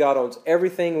 theologically, God owns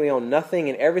everything. We own nothing,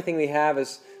 and everything we have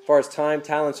as far as time,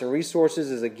 talents, and resources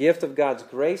is a gift of God's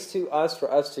grace to us for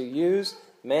us to use,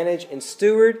 manage, and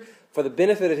steward for the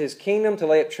benefit of His kingdom, to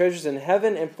lay up treasures in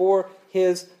heaven and for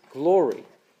His glory.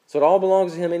 So it all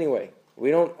belongs to Him anyway.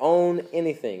 We don't own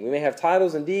anything. We may have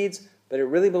titles and deeds, but it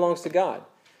really belongs to God.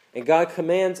 And God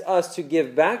commands us to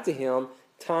give back to Him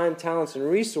time, talents, and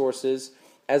resources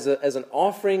as an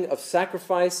offering of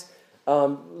sacrifice,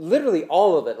 literally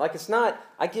all of it. Like it's not,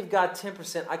 I give God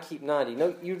 10%, I keep 90%.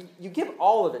 No, you give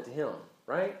all of it to Him,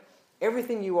 right?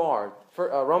 Everything you are.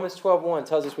 Romans 12:1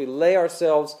 tells us we lay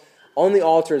ourselves on the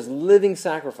altar as living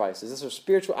sacrifices. This is a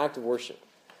spiritual act of worship.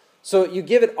 So you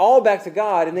give it all back to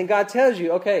God, and then God tells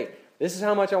you, okay, this is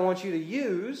how much I want you to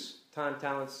use, time,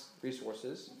 talents,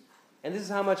 resources, and this is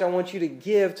how much I want you to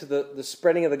give to the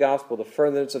spreading of the gospel, the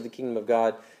furtherance of the kingdom of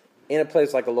God in a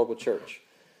place like a local church.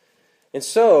 And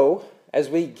so, as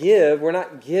we give, we're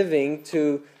not giving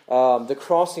to the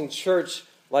Crossing Church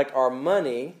like our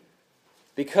money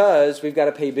because we've got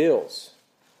to pay bills,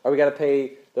 or we got to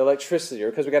pay the electricity,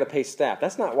 or because we've got to pay staff.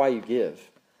 That's not why you give.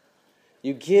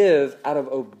 You give out of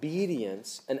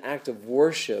obedience, an act of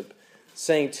worship,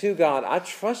 saying to God, I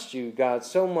trust you, God,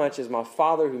 so much as my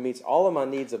Father who meets all of my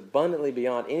needs abundantly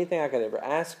beyond anything I could ever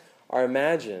ask or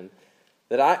imagine,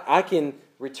 that I can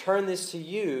return this to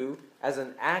you as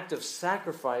an act of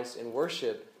sacrifice and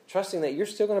worship, trusting that you're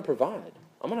still going to provide.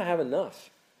 I'm going to have enough.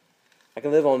 I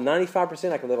can live on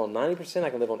 95%, I can live on 90%,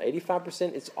 I can live on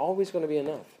 85%. It's always going to be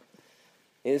enough.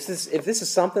 And if this is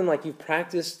something like you've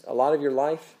practiced a lot of your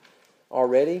life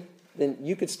already, then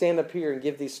you could stand up here and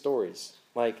give these stories.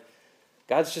 Like,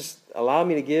 God's just allowed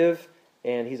me to give,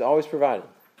 and He's always provided.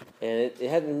 And it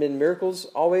hasn't been miracles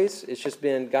always. It's just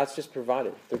been God's just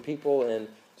provided through people and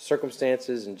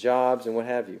circumstances and jobs and what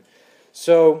have you.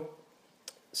 So,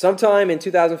 sometime in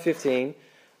 2015,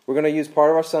 we're going to use part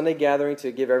of our Sunday gathering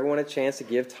to give everyone a chance to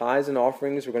give tithes and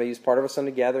offerings. We're going to use part of our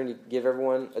Sunday gathering to give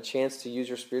everyone a chance to use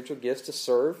your spiritual gifts to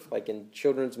serve, like in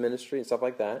children's ministry and stuff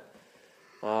like that.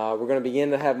 We're going to begin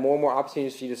to have more and more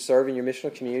opportunities for you to serve in your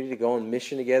missional community, to go on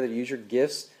mission together, to use your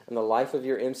gifts in the life of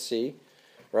your MC,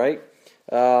 right?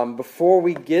 Before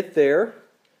we get there,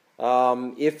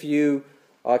 if you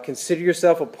consider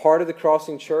yourself a part of the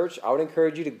Crossing Church, I would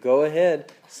encourage you to go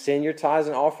ahead, send your tithes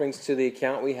and offerings to the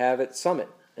account we have at Summit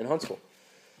in Huntsville.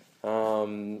 A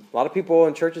lot of people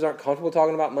in churches aren't comfortable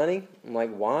talking about money. I'm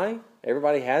like, why?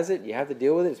 Everybody has it. You have to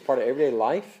deal with it. It's part of everyday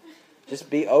life.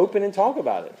 Just be open and talk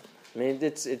about it. I mean,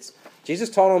 it's Jesus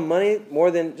taught on money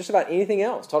more than just about anything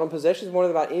else. Taught on possessions more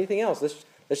than about anything else. Let's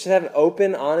just have an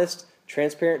open, honest,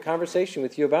 transparent conversation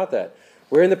with you about that.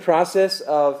 We're in the process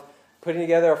of putting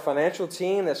together a financial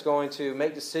team that's going to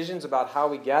make decisions about how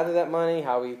we gather that money,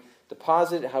 how we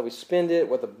deposit it, how we spend it,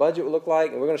 what the budget will look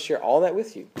like, and we're going to share all that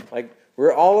with you. Like,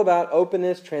 we're all about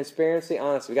openness, transparency,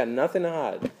 honesty. We got nothing to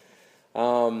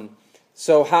hide.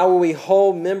 So how will we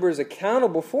hold members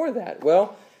accountable for that?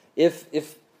 Well, if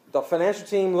the financial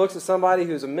team looks at somebody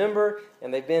who's a member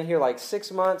and they've been here like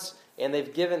 6 months and they've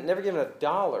never given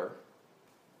 $1,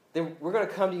 then we're going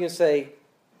to come to you and say,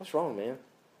 what's wrong, man?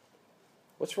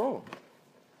 What's wrong?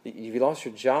 Have you lost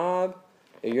your job?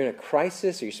 Are you in a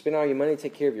crisis? Are you spending all your money to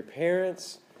take care of your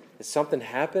parents? Has something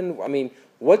happened? I mean,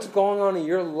 what's going on in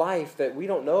your life that we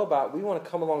don't know about? We want to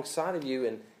come alongside of you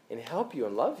and help you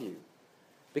and love you.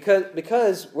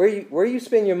 Because where you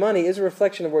spend your money is a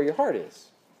reflection of where your heart is.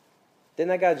 Didn't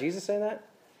that guy Jesus say that?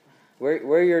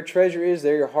 Where your treasure is,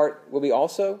 there your heart will be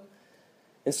also.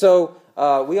 And so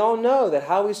we all know that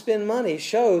how we spend money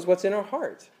shows what's in our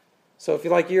heart. So if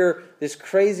you're this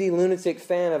crazy lunatic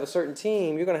fan of a certain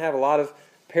team, you're going to have a lot of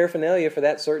paraphernalia for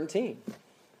that certain team.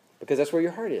 Because that's where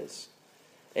your heart is.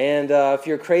 And if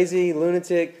you're a crazy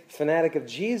lunatic fanatic of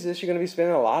Jesus, you're going to be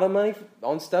spending a lot of money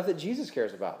on stuff that Jesus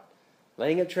cares about.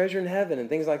 Laying up treasure in heaven and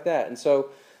things like that. And so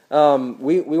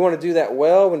We want to do that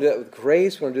well. We want to do that with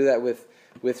grace. We want to do that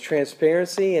with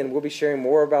transparency, and we'll be sharing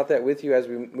more about that with you as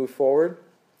we move forward.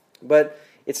 But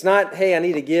it's not, hey, I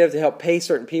need to give to help pay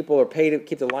certain people or pay to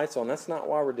keep the lights on. That's not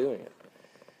why we're doing it.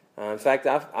 In fact,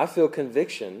 I feel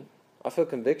conviction. I feel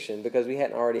conviction because we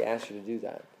hadn't already asked you to do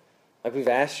that. Like we've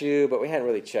asked you, but we hadn't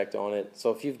really checked on it.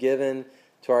 So if you've given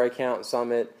to our account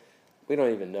Summit, we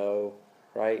don't even know,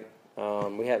 right?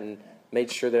 We hadn't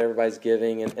made sure that everybody's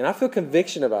giving. And I feel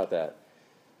conviction about that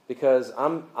because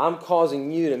I'm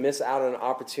causing you to miss out on an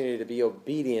opportunity to be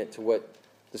obedient to what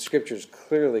the Scriptures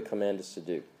clearly command us to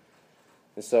do.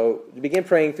 And so begin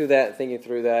praying through that, thinking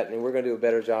through that, and we're going to do a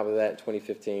better job of that in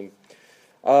 2015.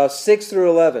 6 through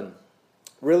 11,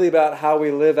 really about how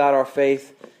we live out our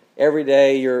faith every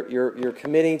day. You're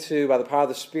committing to, by the power of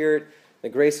the Spirit, the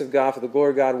grace of God, for the glory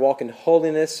of God, walk in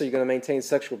holiness, so you're going to maintain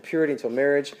sexual purity until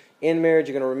marriage. In marriage,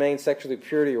 you're going to remain sexually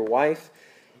pure to your wife.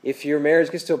 If your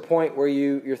marriage gets to a point where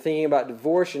you're thinking about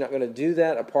divorce, you're not going to do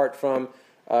that apart from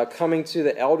coming to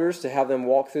the elders to have them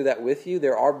walk through that with you.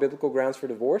 There are biblical grounds for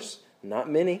divorce, not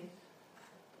many.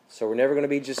 So we're never going to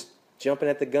be just jumping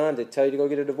at the gun to tell you to go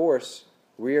get a divorce.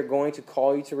 We are going to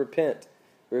call you to repent.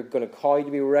 We're going to call you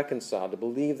to be reconciled, to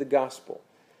believe the gospel.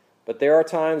 But there are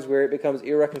times where it becomes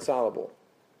irreconcilable,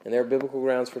 and there are biblical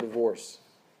grounds for divorce.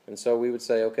 And so we would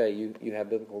say, okay, you have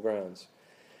biblical grounds.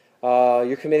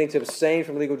 You're committing to abstain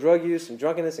from illegal drug use and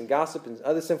drunkenness and gossip and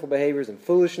other sinful behaviors and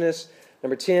foolishness.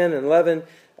 Number 10 and 11,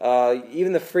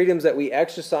 even the freedoms that we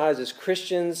exercise as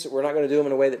Christians, we're not going to do them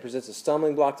in a way that presents a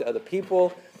stumbling block to other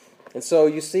people. And so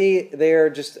you see there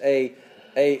just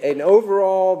an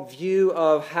overall view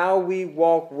of how we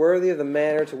walk worthy of the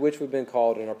manner to which we've been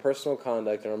called in our personal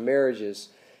conduct, in our marriages,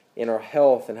 in our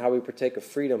health, and how we partake of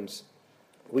freedoms.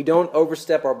 We don't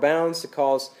overstep our bounds to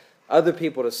cause other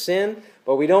people to sin,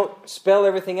 but we don't spell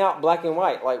everything out black and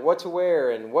white, like what to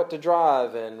wear and what to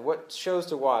drive and what shows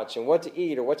to watch and what to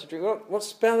eat or what to drink. We don't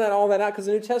spell all that out because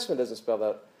the New Testament doesn't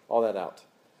spell all that out.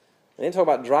 They didn't talk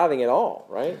about driving at all,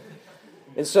 right?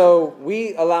 And so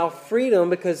we allow freedom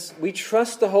because we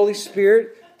trust the Holy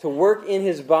Spirit to work in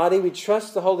His body. We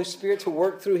trust the Holy Spirit to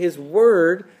work through His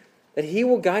Word, that He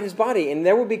will guide His body. And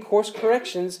there will be course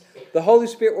corrections the Holy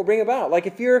Spirit will bring about. Like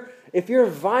if you're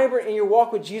vibrant in your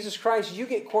walk with Jesus Christ, you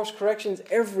get course corrections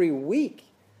every week,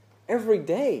 every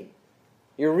day.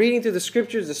 You're reading through the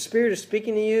Scriptures, the Spirit is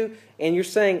speaking to you, and you're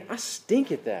saying, I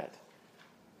stink at that.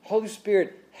 Holy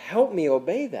Spirit, help me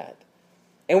obey that.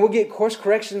 And we'll get course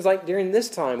corrections like during this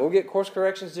time. We'll get course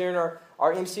corrections during our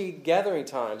MC gathering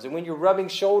times and when you're rubbing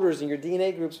shoulders in your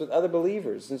DNA groups with other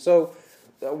believers. And so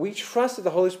we trust that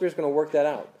the Holy Spirit is going to work that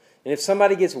out. And if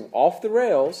somebody gets off the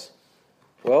rails,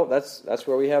 well, that's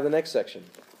where we have the next section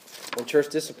on church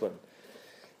discipline.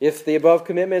 If the above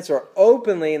commitments are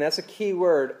openly, and that's a key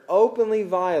word, openly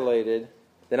violated,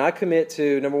 then I commit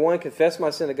to, number 1, confess my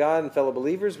sin to God and fellow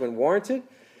believers when warranted.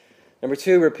 Number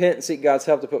 2, repent and seek God's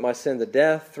help to put my sin to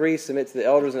death. 3, submit to the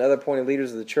elders and other appointed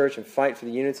leaders of the church and fight for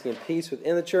the unity and peace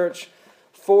within the church.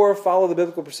 4, follow the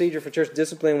biblical procedure for church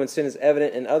discipline when sin is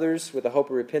evident in others with the hope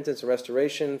of repentance and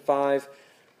restoration. 5,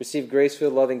 receive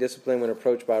grace-filled, loving discipline when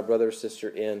approached by a brother or sister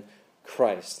in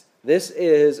Christ. This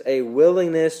is a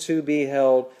willingness to be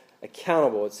held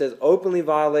accountable. It says openly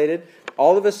violated.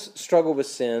 All of us struggle with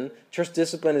sin. Church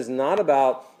discipline is not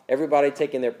about everybody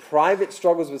taking their private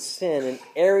struggles with sin and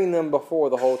airing them before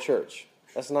the whole church.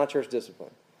 That's not church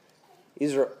discipline.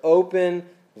 These are open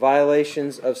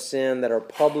violations of sin that are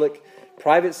public.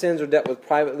 Private sins are dealt with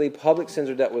privately. Public sins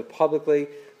are dealt with publicly.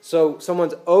 So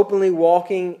someone's openly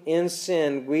walking in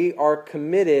sin, we are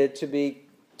committed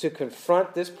to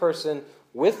confront this person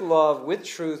with love, with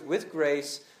truth, with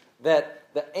grace, that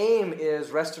the aim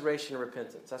is restoration and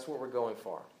repentance. That's what we're going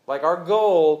for. Like our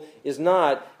goal is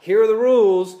not, here are the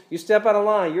rules, you step out of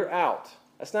line, you're out.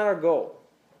 That's not our goal.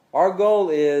 Our goal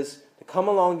is to come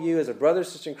along you as a brother or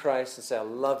sister in Christ and say, I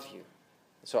love you.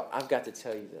 So I've got to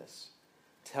tell you this.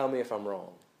 Tell me if I'm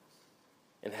wrong.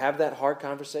 And have that hard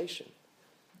conversation.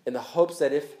 In the hopes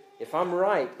that if I'm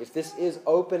right, if this is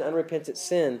open, unrepentant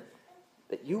sin,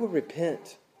 that you will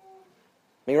repent.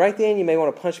 I mean, right then you may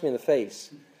want to punch me in the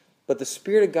face. But the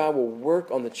Spirit of God will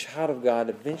work on the child of God.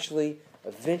 Eventually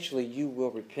you will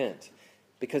repent.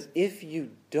 Because if you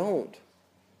don't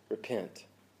repent,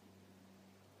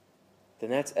 then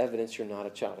that's evidence you're not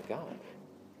a child of God.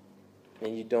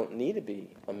 And you don't need to be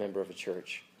a member of a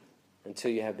church until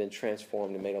you have been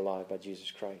transformed and made alive by Jesus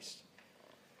Christ.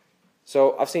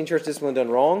 So I've seen church discipline done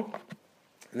wrong.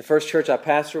 In the first church I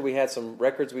pastored, we had some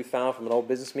records we found from an old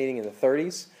business meeting in the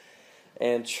 30s.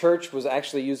 And church was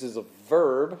actually used as a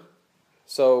verb.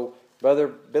 So Brother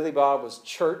Billy Bob was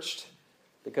churched.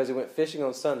 because he went fishing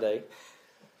on Sunday,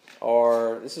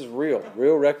 or this is real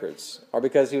records, or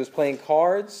because he was playing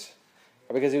cards,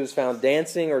 or because he was found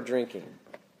dancing or drinking.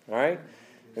 All right?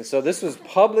 And so this was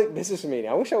public business meeting.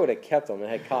 I wish I would have kept them and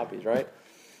had copies, right?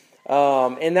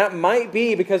 And that might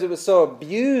be because it was so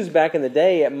abused back in the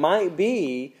day. It might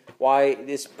be why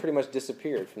it's pretty much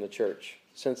disappeared from the church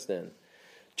since then.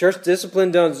 Church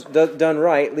discipline done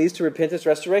right leads to repentance,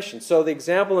 restoration. So the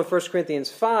example in 1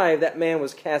 Corinthians 5, that man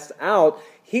was cast out.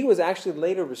 He was actually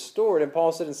later restored. And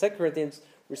Paul said in 2 Corinthians,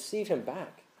 receive him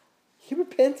back. He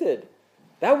repented.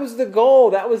 That was the goal.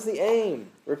 That was the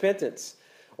aim. Repentance.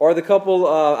 Or the couple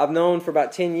I've known for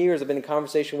about 10 years, I've been in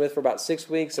conversation with for about 6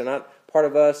 weeks. They're not part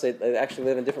of us. They actually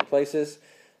live in different places.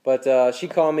 But she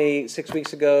called me 6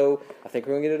 weeks ago. I think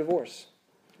we're going to get a divorce.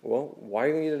 Well, why are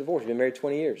you going to get a divorce? You've been married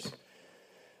 20 years.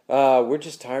 We're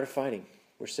just tired of fighting.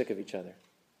 We're sick of each other.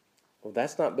 Well,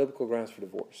 that's not biblical grounds for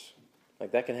divorce.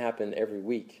 Like, that can happen every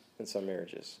week in some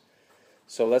marriages.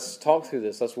 So let's talk through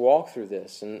this. Let's walk through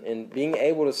this. And being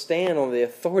able to stand on the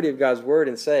authority of God's Word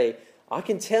and say, I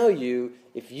can tell you,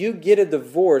 if you get a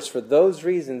divorce for those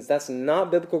reasons, that's not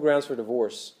biblical grounds for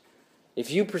divorce. If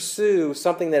you pursue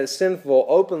something that is sinful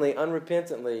openly,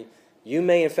 unrepentantly, you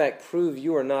may in fact prove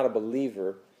you are not a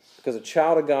believer, because a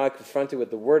child of God confronted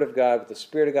with the Word of God, with the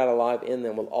Spirit of God alive in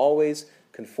them, will always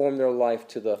conform their life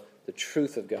to the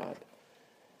truth of God.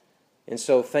 And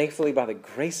so thankfully, by the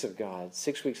grace of God,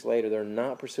 6 weeks later, they're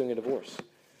not pursuing a divorce.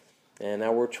 And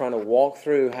now we're trying to walk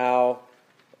through how,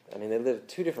 they live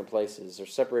 2 different places. They're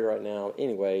separated right now.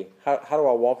 Anyway, how do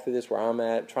I walk through this where I'm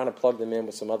at? Trying to plug them in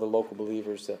with some other local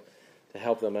believers to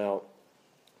help them out.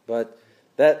 But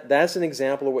that's an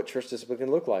example of what church discipline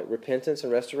can look like. Repentance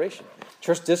and restoration.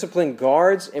 Church discipline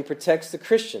guards and protects the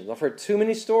Christians. I've heard too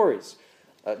many stories.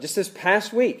 Just this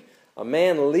past week, a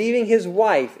man leaving his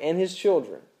wife and his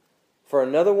children for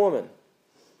another woman.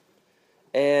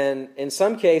 And in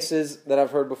some cases that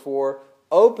I've heard before,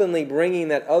 openly bringing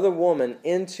that other woman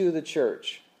into the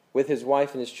church with his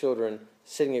wife and his children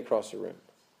sitting across the room.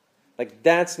 Like,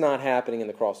 that's not happening in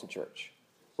the Crossing Church.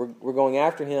 We're going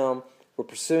after him. We're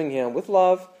pursuing him with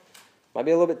love. Might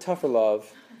be a little bit tougher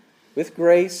love. With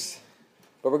grace.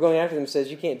 But we're going after him and says,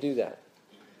 you can't do that.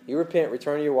 You repent,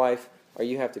 return to your wife, or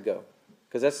you have to go.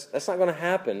 Because that's not going to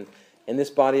happen in this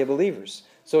body of believers.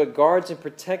 So it guards and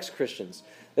protects Christians.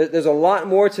 There's a lot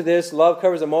more to this. Love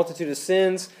covers a multitude of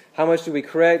sins. How much do we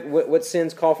correct? What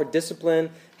sins call for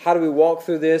discipline? How do we walk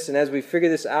through this? And as we figure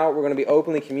this out, we're going to be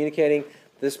openly communicating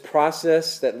this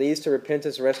process that leads to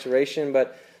repentance and restoration.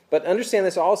 But understand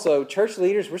this also, church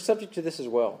leaders, we're subject to this as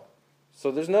well.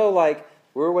 So there's no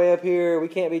we're way up here, we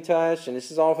can't be touched, and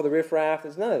this is all for the riffraff.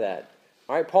 There's none of that.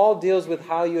 All right, Paul deals with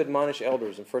how you admonish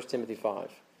elders in 1 Timothy 5.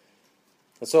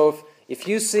 And so if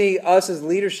you see us as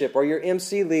leadership, or your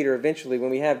MC leader eventually, when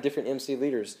we have different MC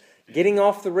leaders, getting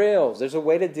off the rails, there's a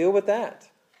way to deal with that.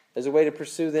 There's a way to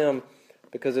pursue them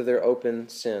because of their open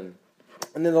sin.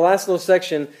 And then the last little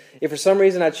section, if for some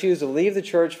reason I choose to leave the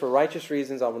church for righteous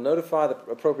reasons, I will notify the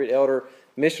appropriate elder,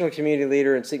 missional community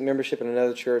leader, and seek membership in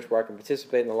another church where I can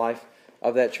participate in the life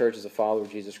of that church as a follower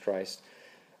of Jesus Christ.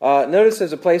 Notice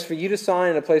there's a place for you to sign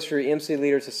and a place for your MC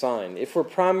leader to sign. If we're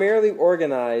primarily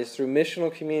organized through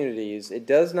missional communities, it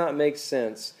does not make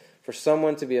sense for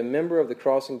someone to be a member of the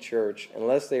Crossing Church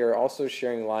unless they are also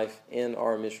sharing life in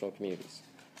our missional communities.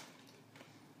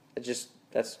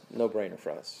 That's no-brainer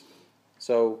for us.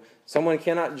 So someone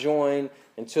cannot join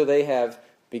until they have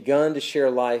begun to share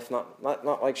life, not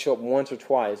like show up once or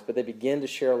twice, but they begin to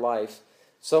share life,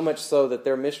 so much so that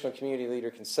their missional community leader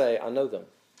can say, I know them.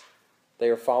 They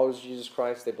are followers of Jesus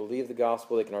Christ. They believe the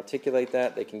gospel. They can articulate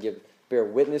that. They can bear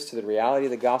witness to the reality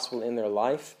of the gospel in their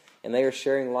life, and they are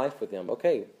sharing life with them.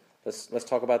 Okay, let's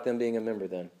talk about them being a member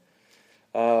then.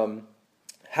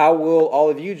 How will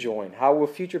all of you join? How will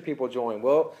future people join?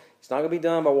 Well, it's not going to be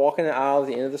done by walking the aisle at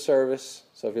the end of the service.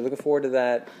 So if you're looking forward to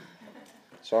that,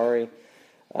 sorry.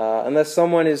 Unless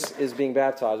someone is being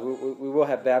baptized, we will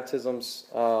have baptisms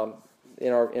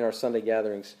in our Sunday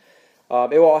gatherings.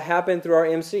 It will happen through our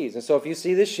MCs. And so if you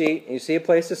see this sheet and you see a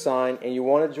place to sign and you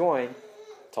want to join,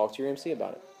 talk to your MC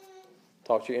about it.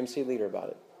 Talk to your MC leader about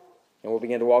it. And we'll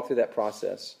begin to walk through that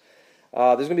process.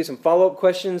 There's going to be some follow-up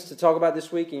questions to talk about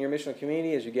this week in your missional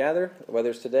community as you gather, whether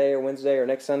it's today or Wednesday or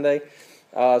next Sunday.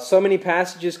 So many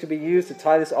passages could be used to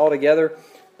tie this all together.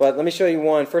 But let me show you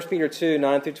one. 1 Peter 2,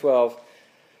 9 through 12.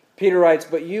 Peter writes,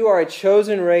 But you are a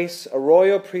chosen race, a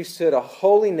royal priesthood, a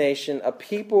holy nation, a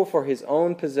people for his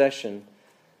own possession,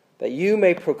 that you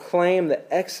may proclaim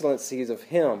the excellencies of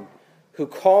him who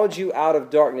called you out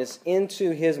of darkness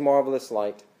into his marvelous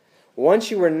light. Once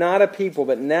you were not a people,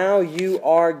 but now you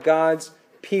are God's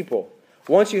people.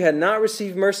 Once you had not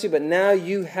received mercy, but now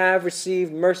you have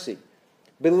received mercy.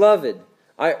 Beloved,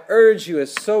 I urge you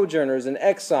as sojourners and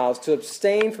exiles to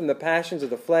abstain from the passions of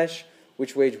the flesh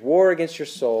which wage war against your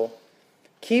soul.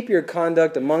 Keep your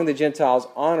conduct among the Gentiles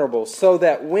honorable, so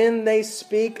that when they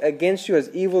speak against you as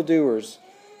evildoers,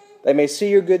 they may see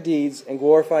your good deeds and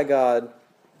glorify God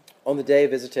on the day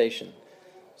of visitation.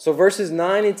 So verses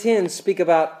 9 and 10 speak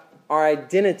about our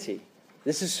identity.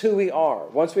 This is who we are.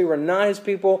 Once we were not His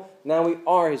people, now we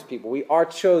are His people. We are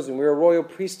chosen. We are a royal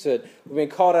priesthood. We've been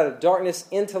called out of darkness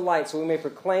into light so we may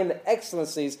proclaim the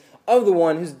excellencies of the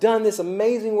one who's done this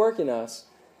amazing work in us.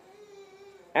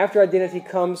 After identity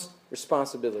comes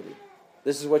responsibility.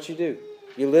 This is what you do.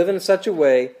 You live in such a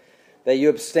way that you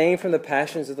abstain from the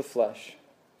passions of the flesh.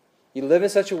 You live in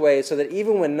such a way so that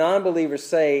even when non-believers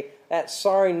say, that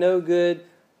sorry, no good,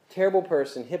 terrible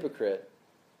person, hypocrite,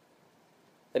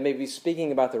 they may be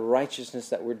speaking about the righteousness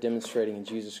that we're demonstrating in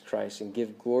Jesus Christ and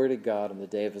give glory to God on the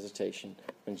day of visitation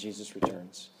when Jesus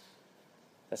returns.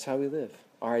 That's how we live.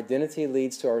 Our identity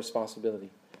leads to our responsibility.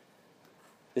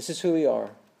 This is who we are,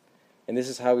 and this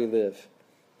is how we live.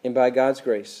 And by God's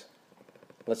grace,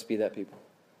 let's be that people.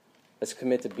 Let's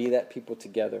commit to be that people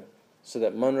together so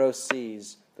that Monroe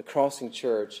sees the Crossing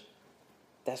Church.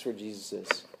 That's where Jesus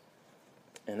is.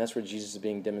 And that's where Jesus is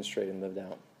being demonstrated and lived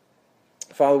out.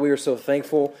 Father, we are so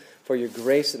thankful for your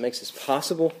grace that makes this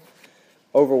possible.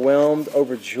 Overwhelmed,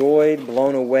 overjoyed,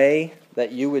 blown away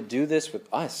that you would do this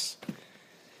with us.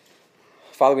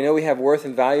 Father, we know we have worth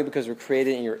and value because we're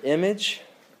created in your image.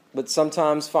 But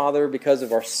sometimes, Father, because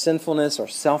of our sinfulness, our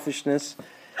selfishness,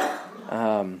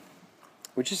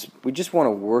 we just want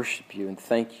to worship you and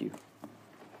thank you.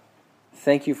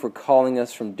 Thank you for calling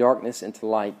us from darkness into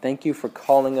light. Thank you for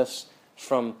calling us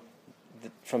from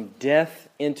death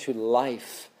into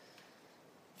life.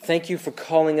 Thank you for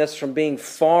calling us from being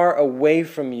far away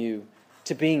from you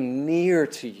to being near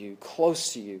to you,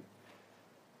 close to you.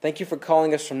 Thank you for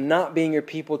calling us from not being your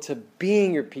people to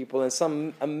being your people. In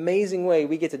some amazing way,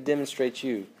 we get to demonstrate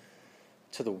you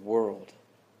to the world.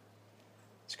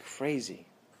 It's crazy.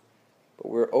 But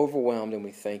we're overwhelmed and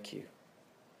we thank you.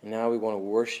 And now we want to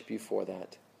worship you for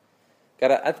that. God,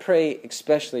 I pray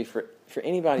especially for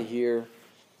anybody here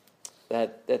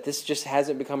that this just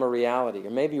hasn't become a reality. Or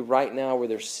maybe right now where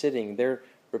they're sitting, they're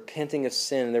repenting of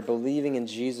sin and they're believing in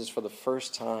Jesus for the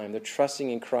first time. They're trusting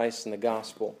in Christ and the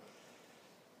gospel.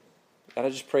 God, I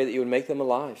just pray that you would make them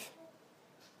alive.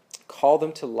 Call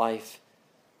them to life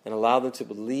and allow them to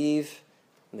believe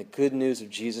in the good news of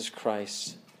Jesus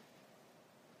Christ.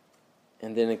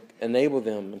 And then enable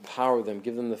them, empower them,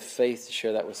 give them the faith to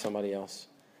share that with somebody else.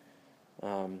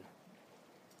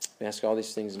 We ask all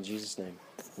these things in Jesus' name.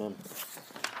 Amen.